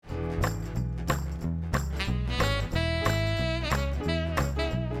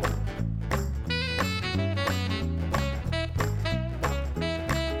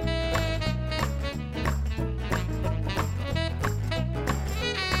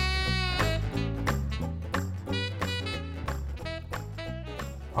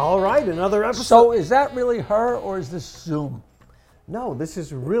All right, another episode. So is that really her or is this Zoom? No, this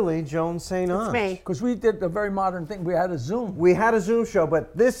is really Joan St. Onge. It's me. Because we did a very modern thing. We had a Zoom. We had a Zoom show,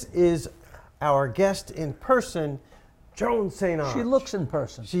 but this is our guest in person, Joan St. Onge. She looks in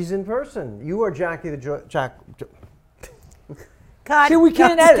person. She's in person. You are Jackie the Jack. Cut. See, we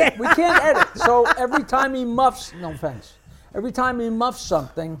can't edit. We can't edit. So every time he muffs, no offense, every time he muffs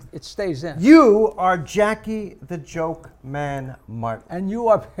something, it stays in. You are Jackie the Joke Man Martin. And you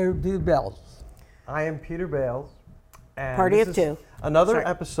are Peter Bells. I am Peter Bales. And Party this of is two. Another Sorry.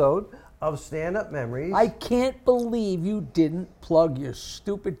 episode of Stand Up Memories. I can't believe you didn't plug your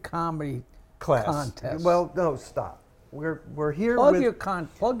stupid comedy class. contest. Well, no, stop. We're here plug with... your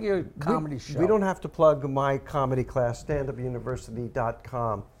comedy show. We don't have to plug my comedy class,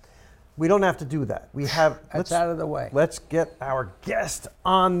 standupuniversity.com. We don't have to do that. We have... That's out of the way. Let's get our guest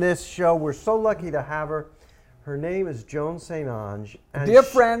on this show. We're so lucky to have her. Her name is Joan St. Onge. And Dear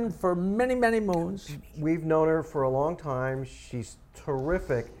friend for many, many moons. We've known her for a long time. She's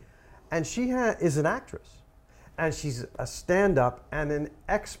terrific. And she is an actress. And she's a stand-up and an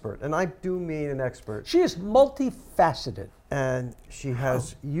expert. And I do mean an expert. She is multifaceted. And she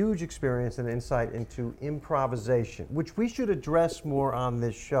has huge experience and insight into improvisation, which we should address more on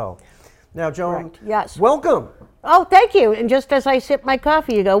this show. Now, Joan, Correct. Yes. welcome. Oh, thank you. And just as I sip my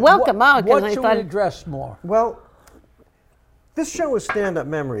coffee, you go, welcome. What I should thought, we address more? Well, this show is stand-up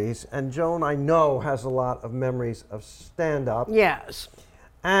memories, and Joan, I know, has a lot of memories of stand-up. yes.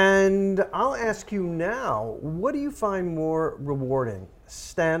 And I'll ask you now, what do you find more rewarding?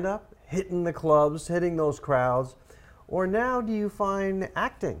 Stand-up, hitting the clubs, hitting those crowds, or now do you find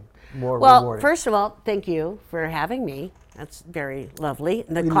acting more Well, rewarding? first of all, thank you for having me. That's very lovely.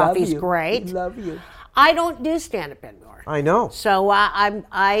 And the We love coffee's you. great. We love you. I don't do stand-up anymore. I know. So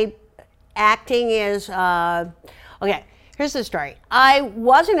acting is, okay, here's the story. I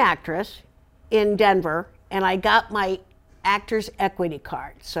was an actress in Denver, and I got my actor's equity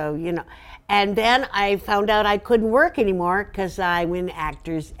card. So, and then I found out I couldn't work anymore because I'm in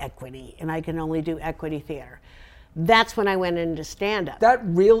actor's equity, and I can only do equity theater. That's when I went into stand-up.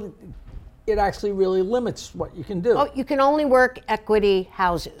 It actually really limits what you can do. Oh, you can only work equity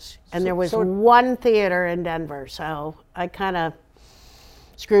houses. And there was one theater in Denver, so I kind of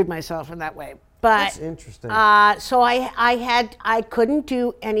screwed myself in that way. But That's interesting. so I couldn't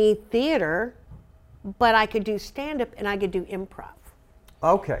do any theater, but I could do stand-up and I could do improv.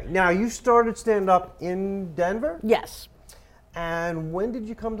 Okay. Now, you started stand-up in Denver? Yes. And when did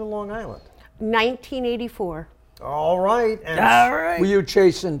you come to Long Island? 1984. All right. And All right. Were you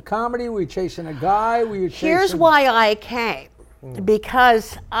chasing comedy? Were you chasing a guy? Were you chasing... Here's why I came.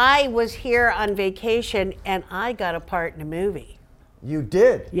 Because I was here on vacation and I got a part in a movie. You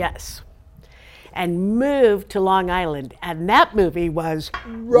did? Yes. And moved to Long Island. And that movie was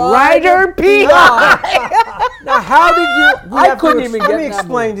Ryder Ryder P.I. Now, how did you... I couldn't even get Let me in that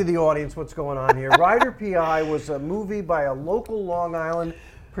explain movie. to the audience what's going on here. Ryder P.I. was a movie by a local Long Island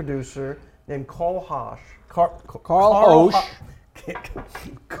producer named Carl Hosch. Carl Hosch.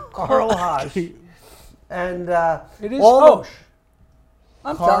 Carl Hosch. And It is all Hosch.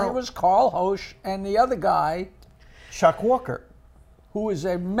 I'm telling you, it was Carl Hosch and the other guy Chuck Walker. who was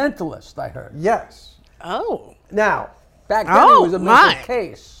a mentalist, I heard. Yes. Oh. Now, Back then, he was a mental my.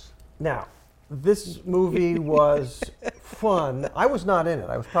 case. Now, this movie was fun. I was not in it.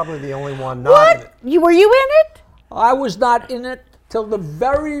 I was probably the only one not in it. Were you in it? I was not in it till the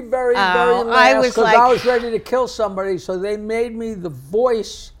very, very, very I last, was because like- I was ready to kill somebody, so they made me the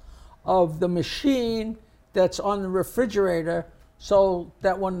voice of the machine that's on the refrigerator, so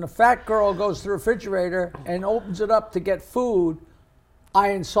that when the fat girl goes to the refrigerator and opens it up to get food, I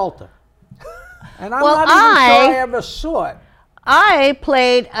insult her. And I'm Well, not even sure I ever saw it. I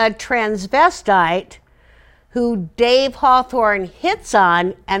played a transvestite who Dave Hawthorne hits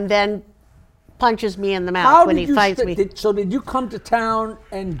on and then punches me in the mouth when he fights me. So did you come to town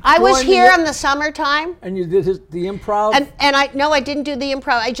and I was join here the- in the summertime. and you did the improv? And I didn't do the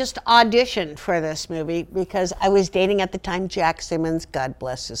improv. I just auditioned for this movie because I was dating at the time Jack Simmons. God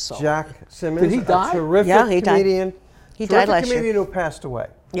bless his soul. Jack Simmons, Did he die? a terrific Yeah, he died. comedian. He died last year. comedian who passed away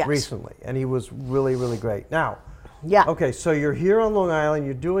Yes. recently, and he was really, really great. Now, Yeah. okay, so you're here on Long Island.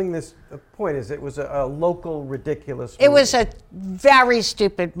 You're doing this. The point is, it was a local ridiculous movie. It was a very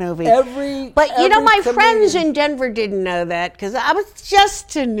stupid movie. But But my friends in Denver didn't know that because I was just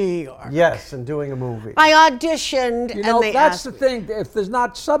to New York. Yes, and doing a movie. I auditioned You know, and they that's asked the me. thing. If there's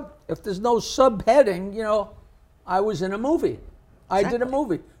no subheading, I was in a movie. I did a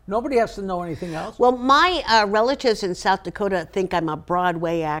movie. Nobody has to know anything else. Well, my relatives in South Dakota think I'm a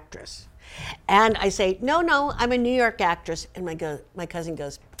Broadway actress. And I say, no, I'm a New York actress. And my cousin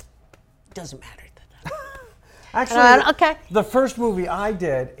goes, doesn't matter. Actually, okay. the first movie I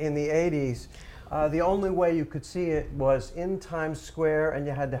did in the 80s, the only way you could see it was in Times Square, and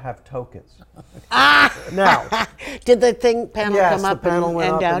you had to have tokens. Now, Did the panel yes, come up the panel went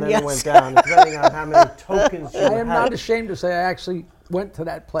and up down? and then Yes. it went down, depending on how many tokens you I had. am not ashamed to say I actually went to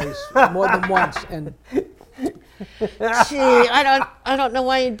that place more than once, and Gee, I don't know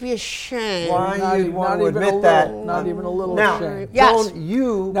why you'd be ashamed. Why not, you'd want to not even a admit that. little, not even a little Now, ashamed. Yes. Joan,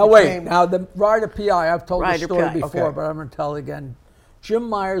 you Now wait, became- now the Rider PI, I've told Rider the story PI. before, Okay. but I'm going to tell it again. Jim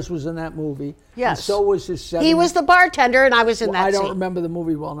Myers was in that movie. Yes. And so was his 7 He was the bartender, and I was in that I don't scene. remember the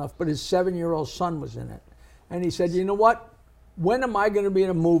movie well enough, but his 7-year-old son was in it. And he said, you know what? When am I going to be in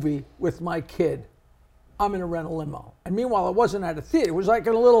a movie with my kid? I'm going to rent a limo. And meanwhile, it wasn't at a theater. It was like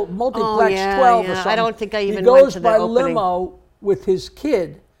in a little multiplex yeah, 12 yeah. or I something. don't think I even He went goes to the by opening. limo with his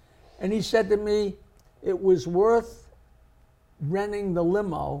kid, and he said to me, it was worth renting the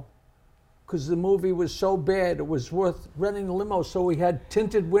limo because the movie was so bad. It was worth renting the limo so we had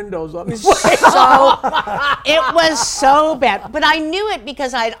tinted windows on his way. So it was so bad, but I knew it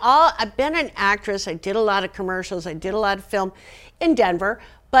because I've been an actress. I did a lot of commercials. I did a lot of film in Denver.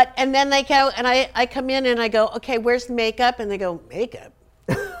 And then they go, and I come in and I go, okay, where's the makeup? And they go, makeup.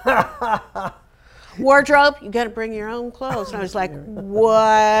 Wardrobe, you got to bring your own clothes. And I was like,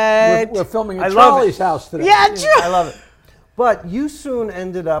 what? We're filming I at love Charlie's it. house today. Yeah, true. I love it. But you soon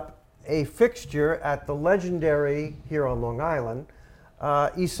ended up a fixture at the legendary, here on Long Island,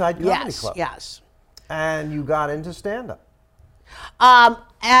 East Side Comedy Club. Yes. And you got into stand-up.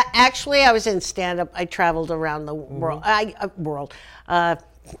 Actually, I was in stand-up. I traveled around the world.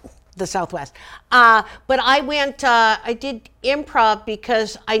 The Southwest. But I went, I did improv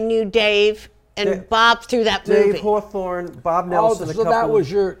because I knew Dave and Bob through that Dave movie. Hawthorne, Bob Oh, Nelson, so that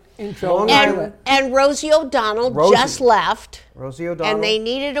was your intro. Long into Island. it. And Rosie O'Donnell Rosie. just left. Rosie O'Donnell. And they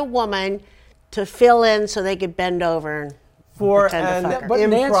needed a woman to fill in so they could bend over and for pretend to an fuck her. But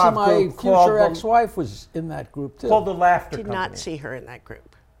Nancy, improv my group called future the, ex-wife, was in that group too. called the Laughter did Company. not see her in that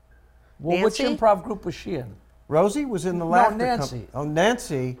group. Well, which Nancy? improv group was she in? Rosie was in the Laughter Nancy. Company. Oh,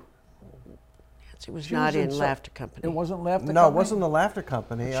 Nancy. She was She not was in some- Laughter Company. It wasn't Laughter No, it Company? wasn't the Laughter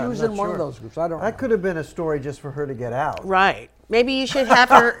Company. She was in one of those groups. I don't know. That could have been a story just for her to get out. Right. Maybe you should have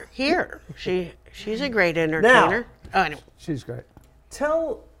her here. She's a great entertainer. Oh, anyway. She's great.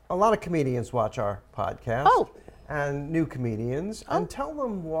 Tell, a lot of comedians watch our podcast. Oh. And new comedians. And tell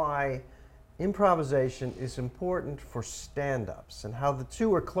them why improvisation is important for stand-ups and how the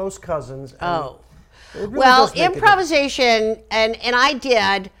two are close cousins. And it really Well, does make a difference. improvisation, and I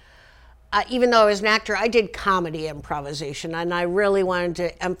did, even though I was an actor, I did comedy improvisation, and I really wanted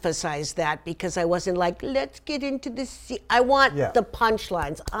to emphasize that because I wasn't like, let's get into the I want Yeah. the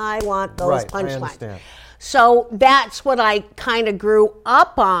punchlines. I want those Right, I punchlines. understand. So that's what I kind of grew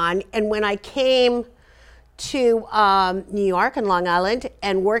up on, and when I came to New York and Long Island,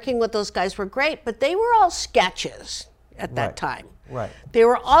 and working with those guys were great, but they were all sketches at that Right. time. Right. They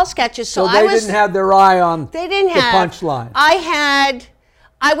were all sketches. So, So I they was, didn't have their eye on they didn't the have punchline.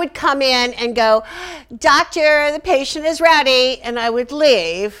 I would come in and go, doctor, the patient is ready, and I would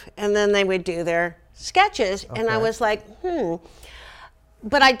leave, and then they would do their sketches, and I Okay. was like,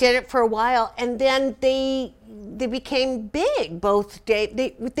 But I did it for a while, and then they became big. Both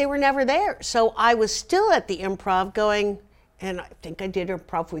they were never there, so I was still at the improv going, and I think I did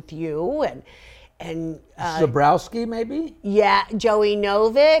improv with you and Zabrowski, maybe? yeah, Joey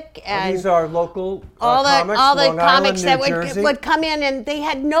Novick and These are local all the comics, all the Long comics Island, that New Jersey. would come in, and they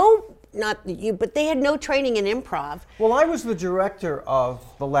had not you, but they had no training in improv. Well, I was the director of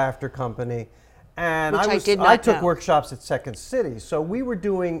the Laughter Company, and Which I did I not took know. workshops at Second City. So we were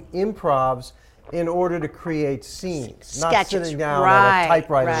doing improvs in order to create scenes, not Sketches. sitting down Right, at a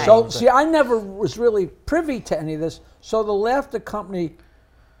typewriter. right. So, see, I never was really privy to any of this. So the Laughter Company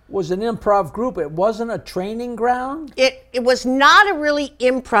was an improv group. It wasn't a training ground? It was not a really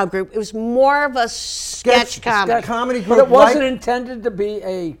improv group. It was more of a sketch comedy. comedy But group. it wasn't right? intended to be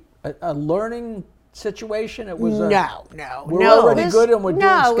a learning situation? It was No. We're no, already it was, good and we're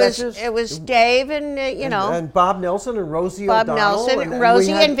no, doing sketches? it was Dave and And Bob Nelson and Rosie Bob O'Donnell. Nelson, and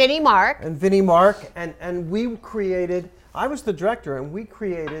Rosie we had- and Vinnie Mark. And Vinnie Mark. And we created, I was the director, and we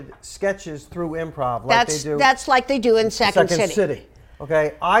created sketches through improv like they do. That's like they do in Second City.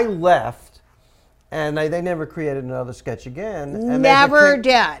 Okay, I left, and they never created another sketch again. And Never they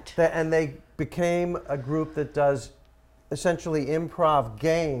did. And they became a group that does essentially improv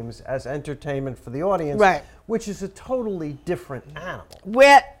games as entertainment for the audience, Right. which is a totally different animal.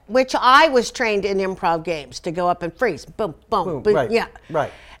 Which I was trained in improv games to go up and freeze, boom, boom, Boom, boom, right, yeah,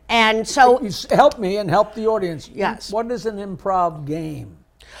 right. And so You help me and help the audience. Yes. What is an improv game?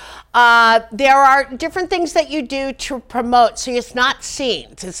 There are different things that you do to promote. So it's not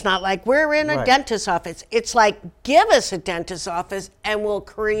scenes. It's not like we're in a Right. dentist's office. It's like give us a dentist's office and we'll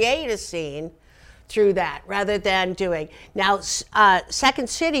create a scene through that rather than doing. Now, Second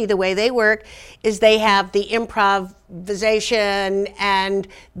City, the way they work is they have the improvisation and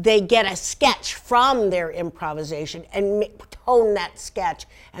they get a sketch from their improvisation and tone that sketch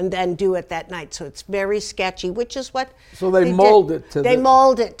and then do it that night. So it's very sketchy, which is what So they mold it to They the-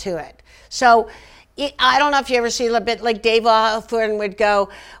 mold it to it. So I don't know if you ever see a bit like Dave Hawthorne would go,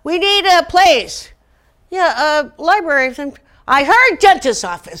 we need a place. Yeah, library. I heard dentist's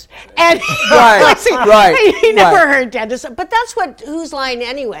office. And Right, he never right. heard dentist. But that's what Whose Line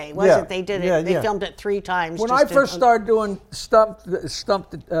Anyway was. Yeah, It they did it. yeah, They yeah. filmed it 3 times. When just I first started doing Stump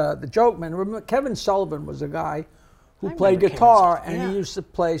the Joke Man, remember Kevin Sullivan was a guy who played remember Kevin guitar, Sullivan, and yeah. he used to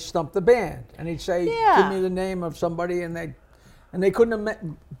play Stump the Band, and he'd say, Yeah. "Give me the name of somebody," and they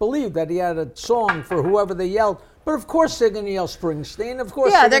couldn't believe that he had a song for whoever they yelled. But of course, they're going to yell Springsteen. Of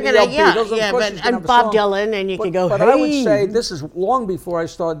course, Yeah, they're they're going to gonna- yell Beatles. yeah, of course, but- he's gonna and have a Bob song. Dylan, and you could go, But I would "Hey." say this is long before I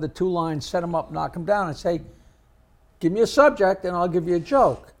started the 2 lines, set them up, knock them down, and say, "Give me a subject, and I'll give you a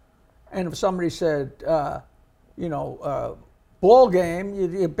joke." And if somebody said, ball game,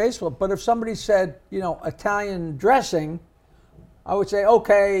 you baseball. But if somebody said, Italian dressing, I would say,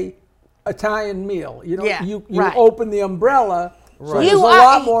 okay, Italian meal. Yeah, You right. open the umbrella, so Right. there's a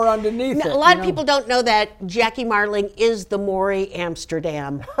lot more underneath it. A lot you of know? people don't know that Jackie Martling is the Maury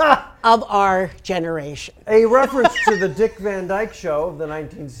Amsterdam of our generation. A reference to the Dick Van Dyke Show of the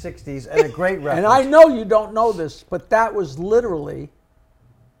 1960s, and a great reference. And I know you don't know this, but that was literally,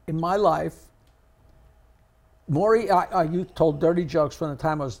 in my life, Maury, you told dirty jokes from the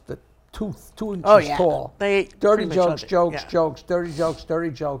time I was two inches Oh, yeah. tall. They dirty pretty much jokes, told it, yeah. jokes, dirty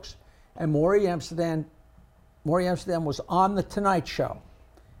jokes. And Maury Amsterdam was on The Tonight Show.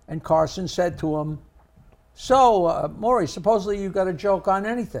 And Carson said to him, so, Maury, supposedly you got a joke on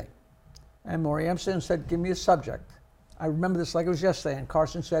anything. And Maury Amsterdam said, give me a subject. I remember this like it was yesterday. And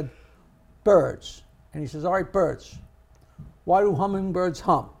Carson said, birds. And he says, all right, birds. Why do hummingbirds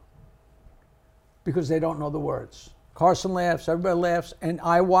hum? Because they don't know the words. Carson laughs, everybody laughs, and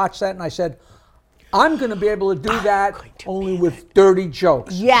I watched that and I said, I'm going to be able to do that only with dirty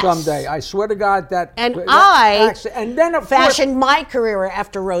jokes Yes. someday. I swear to God that. And that I accent- and then of Fashioned my career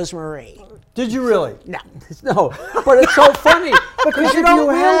after Rosemary. Did you really? No. course, no, but it's so funny because you if don't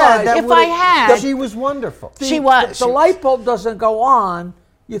realize that If would've- I had- she was wonderful. She was. The light bulb doesn't go on.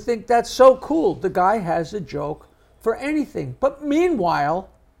 You think that's so cool. The guy has a joke for anything. But meanwhile,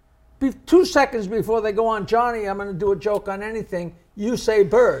 2 seconds before they go on, Johnny, I'm going to do a joke on anything, you say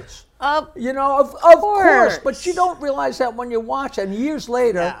birds. Of course. But you don't realize that when you watch. And years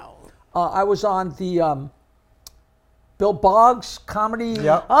later, I was on the Bill Boggs comedy.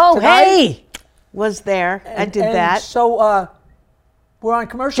 Yep. Oh, Tonight. hey, was there. I did And that. So we're on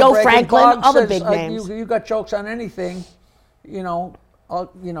commercial Joe break. and Franklin, Boggs other says, big names. You got jokes on anything, you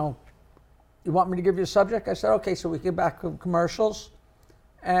want me to give you a subject? I said, okay, so we get back to commercials.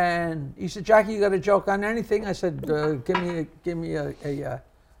 And he said, Jackie, you got a joke on anything? I said, give me a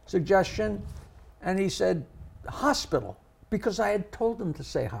suggestion. And he said, hospital, because I had told him to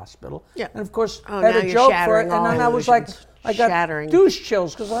say hospital. Yeah. And of course, Oh, I had now a you're joke for it. shattering And then all I was like, illusions. I got Shattering. douche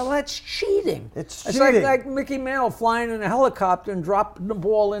chills because that's cheating. It's It's cheating. like Mickey Mantle flying in a helicopter and dropping the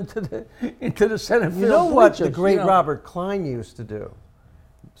ball into the center field. You know what the bleachers, great you know. Robert Klein used to do?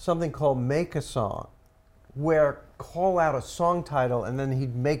 Something called Make a Song, where call out a song title and then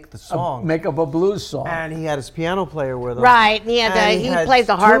he'd make the song. Make up a blues song. And he had his piano player with him. Right, and he had And he had played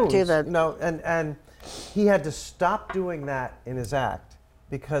the harp tunes. to the. No, and he had to stop doing that in his act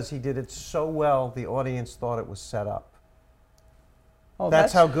because he did it so well the audience thought it was set up. Oh,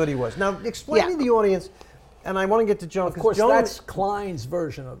 That's how good he was. Now explain Yeah. to the audience, and I want to get to Joan. Of course, that's Klein's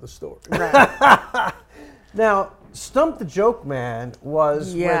version of the story. Now, Stump the Joke Man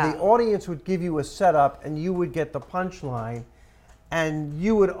was where Yeah. the audience would give you a setup and you would get the punchline, and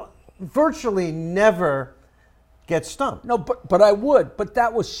you would virtually never get stumped. No, but I would. But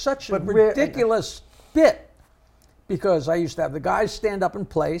that was such a But rare- ridiculous bit because I used to have the guys stand up in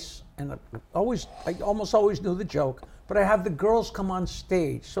place, and I almost always knew the joke. But I have the girls come on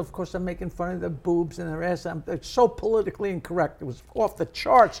stage, so of course I'm making fun of their boobs and their ass. It's so politically incorrect; it was off the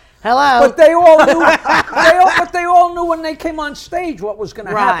charts. Hello. But they all knew. They all knew when they came on stage what was going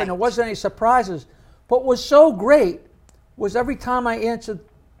to happen. Right. There wasn't any surprises. What was so great was every time I answered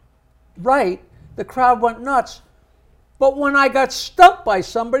right, the crowd went nuts. But when I got stumped by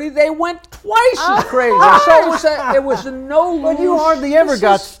somebody, they went twice as crazy. So it was a no lose. But you hardly ever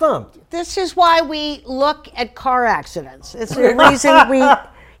got stumped. This is why we look at car accidents. It's the reason we,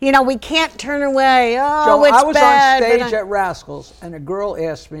 You know, we can't turn away. Oh, Joe, it's I was bad. on but stage at Rascals, and a girl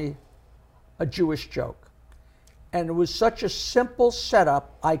asked me a Jewish joke. And it was such a simple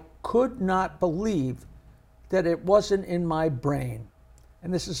setup, I could not believe that it wasn't in my brain.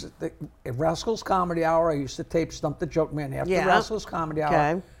 And this is the Rascals Comedy Hour. I used to tape Stump the Joke Man after Yeah. Rascals Comedy Hour.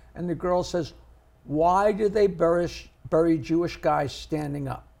 Okay. And the girl says, why do they bury Jewish guys standing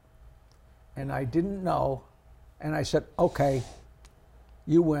up? And I didn't know. And I said, okay,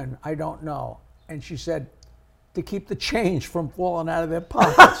 you win. I don't know. And she said, to keep the change from falling out of their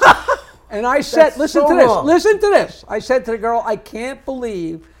pockets. And I said, That's listen so to this, wrong. listen to this. I said to the girl, I can't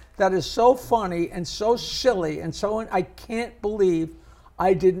believe that is so funny and so silly and so, I can't believe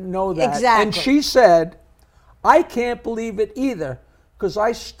I didn't know that. Exactly. And she said, I can't believe it either, because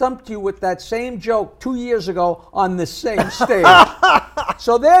I stumped you with that same joke 2 years ago on the same stage.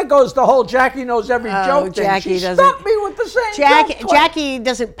 So there goes the whole Jackie knows every joke thing. Jackie She doesn't- stumped me with the same joke twice. Jackie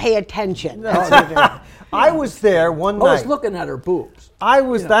doesn't pay attention. I was there one I was night. looking at her boobs.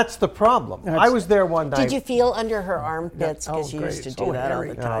 That's the problem. I was there one night. Did you feel under her armpits? Oh, Because you great. used to So do that all the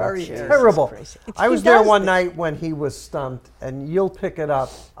hairy. time. Very Jesus hairy. Terrible. Christ. I He was there does one this. night when he was stumped, and you'll pick it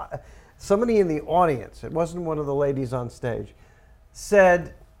up. Somebody in the audience, it wasn't one of the ladies on stage,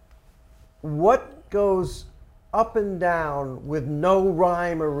 said, what goes up and down with no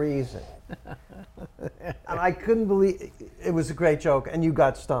rhyme or reason? And I couldn't believe it was a great joke, and you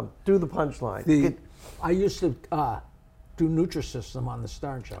got stumped. Do the punchline. I used to do Nutrisystem on the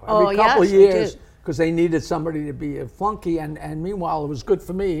Stern Show Oh, every couple yes, you years did. because they needed somebody to be a flunky, and meanwhile it was good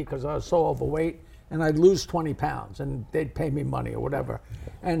for me because I was so overweight, and I'd lose 20 pounds and they'd pay me money or whatever.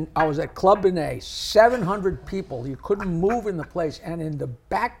 And I was at Club Benet, 700 people, you couldn't move in the place, and in the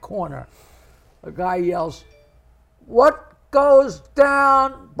back corner a guy yells, what goes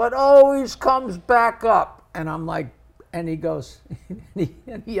down but always comes back up? And I'm like, and he goes, and he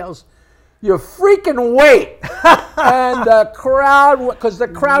yells, your freaking weight. And the crowd, because the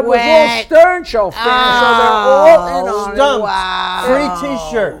crowd was all Wait. Stern Show fans, so they're all in on Stumped. it. Wow. Free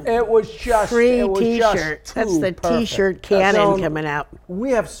T-shirt. It was just Free it was T-shirt. Just That's too the perfect. T-shirt cannon So- coming out.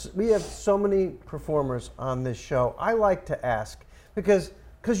 We have so many performers on this show. I like to ask because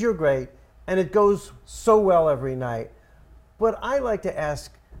you're great and it goes so well every night. But I like to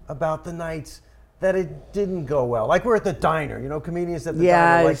ask about the nights that it didn't go well. Like we're at the diner, comedians at the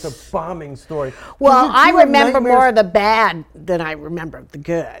diner, like the Yes. bombing story. Well, Do you I have remember nightmares? more of the bad than I remember the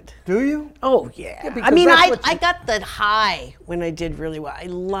good. Do you? Oh, yeah. because I mean, that's I what you- got the high when I did really well. I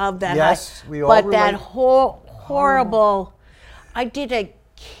love that Yes, high. we all But that relate. horrible, I did a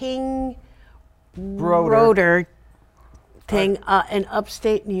King Rotor thing in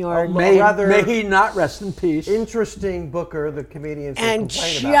upstate New York. May- rather- May he not rest in peace. Interesting booker, the comedians will and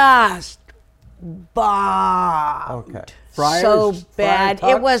complain about. just bombed. Okay. Friars, So Friar bad. Tuck?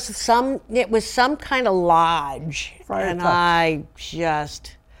 It was some kind of lodge, Friar and Tuck. I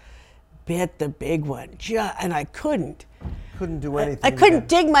just bit the big one. And I couldn't. Couldn't do anything. I couldn't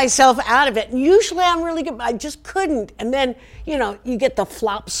again. dig myself out of it. And usually I'm really good, but I just couldn't. And then, you get the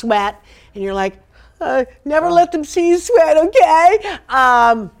flop sweat, and you're like, never let them see you sweat, okay?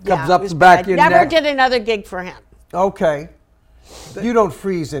 Comes it up was the back bad. of your Never neck. did another gig for him. Okay. You don't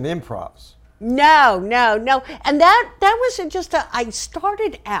freeze in improvs. No. And that was just I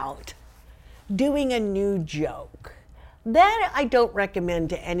started out doing a new joke. That I don't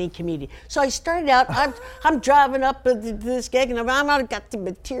recommend to any comedian. So I started out, I'm driving up to this gig, and I've got the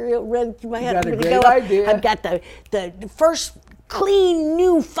material ready to my head. got a I'm gonna great go up. idea. I've got the first clean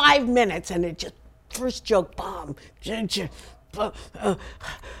new 5 minutes, and it just, first joke, bomb.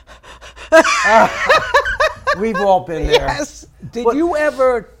 We've all been there. Yes. Did you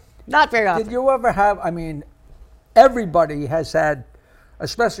ever Not very often. Did you ever have, everybody has had,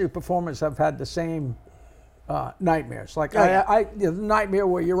 especially performers have had the same nightmares. Like the nightmare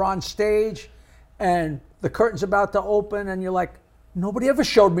where you're on stage and the curtain's about to open and you're like, nobody ever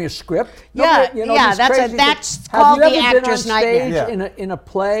showed me a script. Yeah, Nobody, yeah, these that's crazy that's things. called Have the you ever been on actor's nightmare. stage Yeah. in a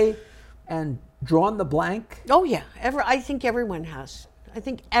play and drawn the blank? Oh yeah, I think everyone has. I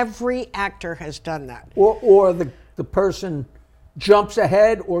think every actor has done that. Or the person jumps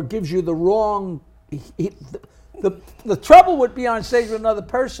ahead or gives you the wrong. The trouble with being on stage with another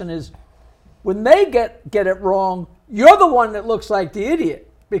person is when they get it wrong, you're the one that looks like the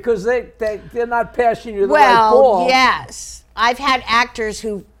idiot because they're not passing you the right ball. Well, yes. I've had actors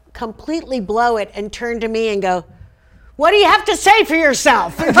who completely blow it and turn to me and go, What do you have to say for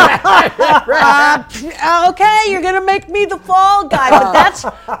yourself? Okay, you're going to make me the fall guy. But that's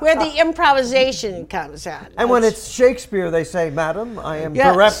where the improvisation comes in. And when it's Shakespeare, they say, "Madam, I am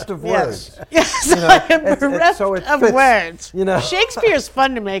bereft of words." Yes, You know, I am bereft so it of fits, words. you know. Shakespeare's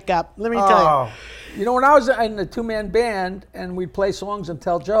fun to make up, let me tell you. You know, when I was in a two-man band and we'd play songs and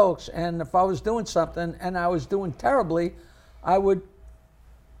tell jokes, and if I was doing something and I was doing terribly, I would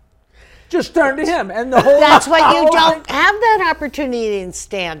just turn to him, and the whole. That's what you don't have that opportunity in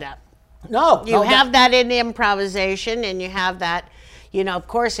stand-up. No, You have that in improvisation, and you have that, you know, of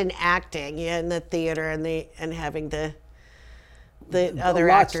course, in acting, in the theater, and having the other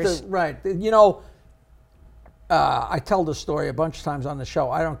actors. Right. You know, I tell this story a bunch of times on the show.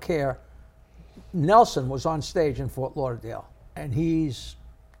 I don't care. Nelson was on stage in Fort Lauderdale, and he's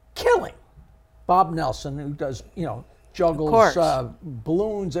killing. Bob Nelson, who does, you know, juggles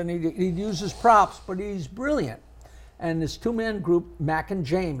balloons, and he uses props, but he's brilliant. And this two-man group, Mac and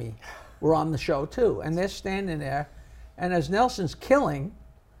Jamie, were on the show too, and they're standing there, and as Nelson's killing,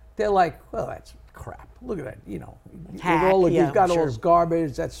 they're like, "Well, that's crap. Look at that, you know, you've got all this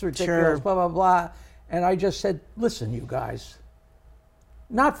garbage. That's ridiculous." Blah blah blah. And I just said, "Listen, you guys,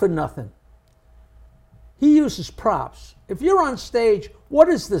 not for nothing. He uses props. If you're on stage, what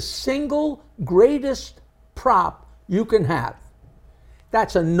is the single greatest prop you can have?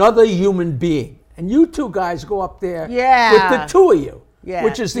 That's another human being. And you two guys go up there with the two of you,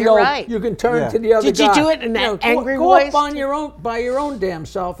 which is the old. Right. You can turn to the other guy. Did you do it in an angry voice? Go up on your own, by your own damn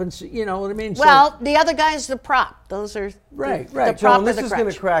self, and see, you know what I mean. Well, the other guy's the prop. Those are right. The Joan, this is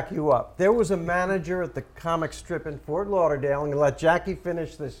going to crack you up. There was a manager at the comic strip in Fort Lauderdale. I'm going to let Jackie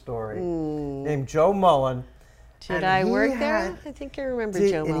finish this story. Named Joe Mullen. Did I work there? I think I remember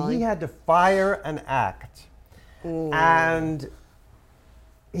Joe Mullen. And he had to fire an act, and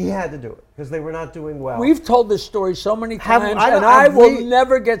he had to do it because they were not doing well. We've told this story so many times, and I will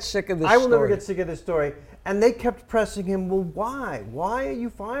never get sick of this story. I will never get sick of this story. And they kept pressing him, well, why? Why are you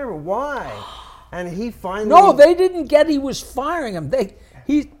firing? Why? And he finally... No, they didn't get he was firing him.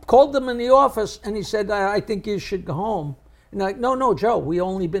 He called them in the office, and he said, I think you should go home. And like, no, Joe, we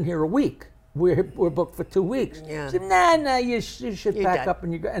only been here a week. We're booked for 2 weeks. Yeah. He said, nah, you should pack up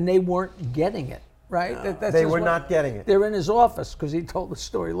and you go. And they weren't getting it, right? No, they were not getting it. They're in his office because he told the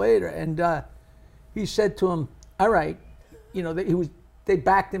story later, and he said to him, "All right," you know, they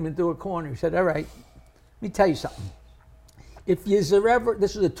backed him into a corner. He said, "All right, let me tell you something. If you's ever,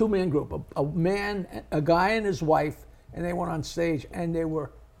 this is a two-man group, a man, a guy and his wife, and they went on stage, and they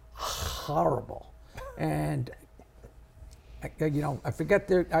were horrible, and." You know, I forget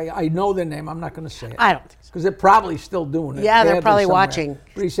I know their name. I'm not going to say it. I don't. Because they're probably still doing it. Yeah, they're probably watching.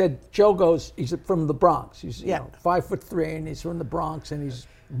 But he said, he's from the Bronx. He's 5'3", and he's from the Bronx, and he's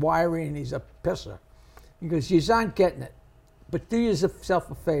wiry, and he's a pisser. He goes, you aren't getting it. But do yourself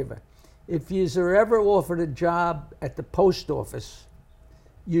a favor. If you're ever offered a job at the post office,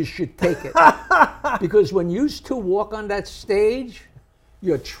 you should take it. Because when you two walk on that stage,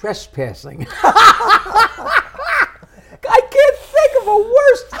 you're trespassing. I can't think of a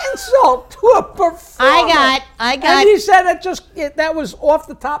worse insult to a performer. I got. And he said that was off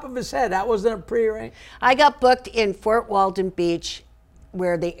the top of his head. That wasn't a pre-arranged. I got booked in Fort Walton Beach,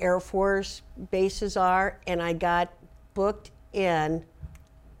 where the Air Force bases are, and I got booked in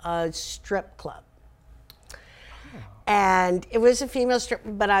a strip club. And it was a female strip,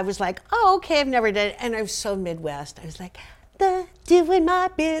 but I was like, oh, okay, I've never done it. And I was so Midwest. I was like, doing my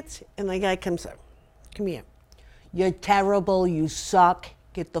bits. And the guy comes up, come here. You're terrible, you suck,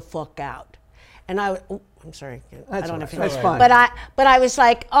 get the fuck out. And I'm sorry, I don't know if that's fine. But I was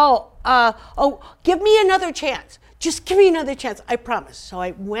like, give me another chance. Just give me another chance, I promise. So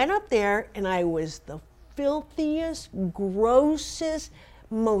I went up there and I was the filthiest, grossest,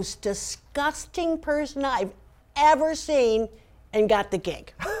 most disgusting person I've ever seen and got the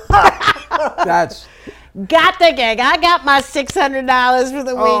gig. Got the gig. I got my $600 for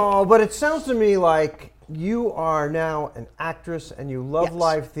the week. Oh, but it sounds to me like you are now an actress and you love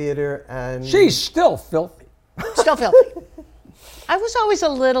live theater, and she's still filthy. Still filthy. I was always a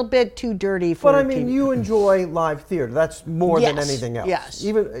little bit too dirty for But I mean, you enjoy live theater. That's more than anything else. Yes.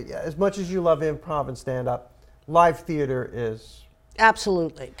 Even as much as you love improv and stand-up, live theater is...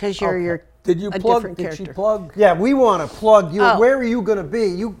 Absolutely, because you're Did you a plug? different Did character. she plug? Yeah, we want to plug you. Where are you going to be?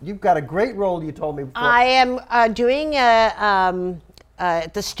 You've got a great role, you told me before. I am doing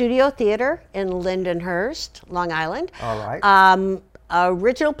at the Studio Theater in Lindenhurst, Long Island. All right.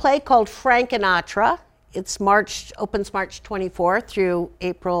 Original play called Frank Sinatra. It's opens March 24th through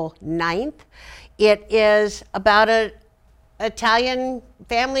April 9th. It is about an Italian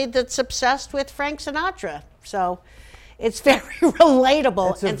family that's obsessed with Frank Sinatra. So It's very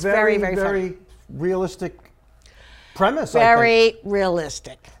relatable. It's a very, very, very, very funny. realistic premise, I think. Very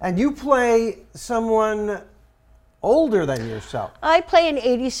realistic. And you play someone older than yourself. I play an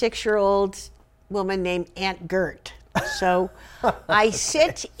 86-year-old woman named Aunt Gert. So I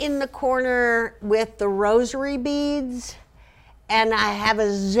sit in the corner with the rosary beads, and I have a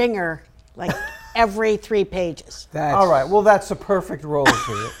zinger like every 3 pages. All right, well, that's a perfect role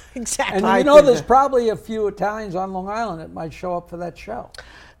for you. Exactly. And I you know, think there's that- probably a few Italians on Long Island that might show up for that show.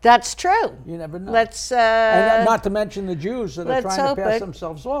 That's true. You never know. Let's. And not to mention the Jews that are let's trying to hope pass it.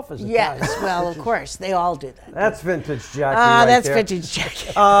 themselves off as Yes, Italians. well, of course, they all do that. That's vintage Jackie right That's there. vintage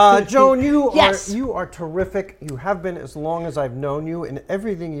Jackie. Joan, Yes. you are terrific. You have been as long as I've known you in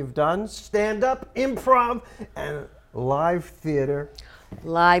everything you've done, stand-up, improv, and live theater.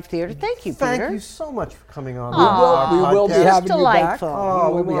 Live theater. Thank you, Peter. Thank you so much for coming on. We will be podcast. having you back. Delightful. Oh,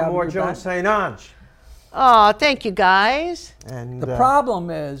 we will be want having more you Joan back. St. Ange. Oh, thank you, guys. And The problem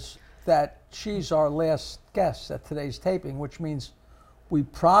is that she's our last guest at today's taping, which means we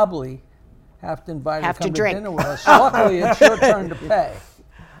probably have to invite her Have to to come drink. to dinner with us. Luckily, it's your turn to pay.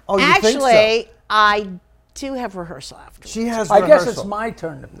 oh, you think so? Actually, I do have rehearsal after. She has I guess rehearsal. it's my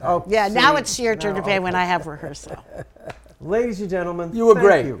turn to pay. Oh, Yeah, see, now it's your turn to now- pay when I have rehearsal. Ladies and gentlemen, You were thank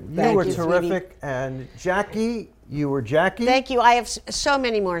great. You, Thank were you, terrific. And Jackie, you were Jackie. Thank you. I have so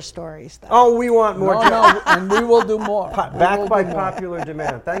many more stories, though. Oh, we want more. No, and we will do more. We will Back by do more. popular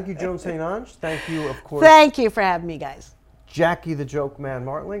demand. Thank you, Joan St. Ange. Thank you, of course, Thank you for having me, guys. Jackie the Joke Man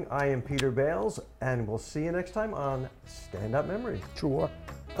Martling. I am Peter Bales, and we'll see you next time on Stand Up Memories. Sure.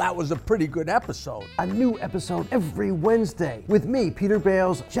 That was a pretty good episode. A new episode every Wednesday with me, Peter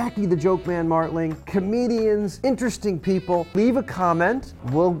Bales, Jackie the Joke Man Martling, comedians, interesting people. Leave a comment.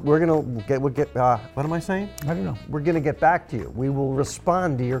 We'll get. What am I saying? I don't know. We're gonna get back to you. We will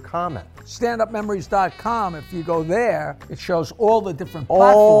respond to your comment. StandUpMemories.com, if you go there, it shows all the different Oh,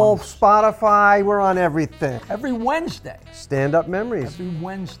 platforms. Spotify, we're on everything. Every Wednesday. Stand Up Memories, Every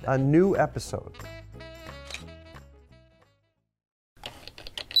Wednesday. a new episode.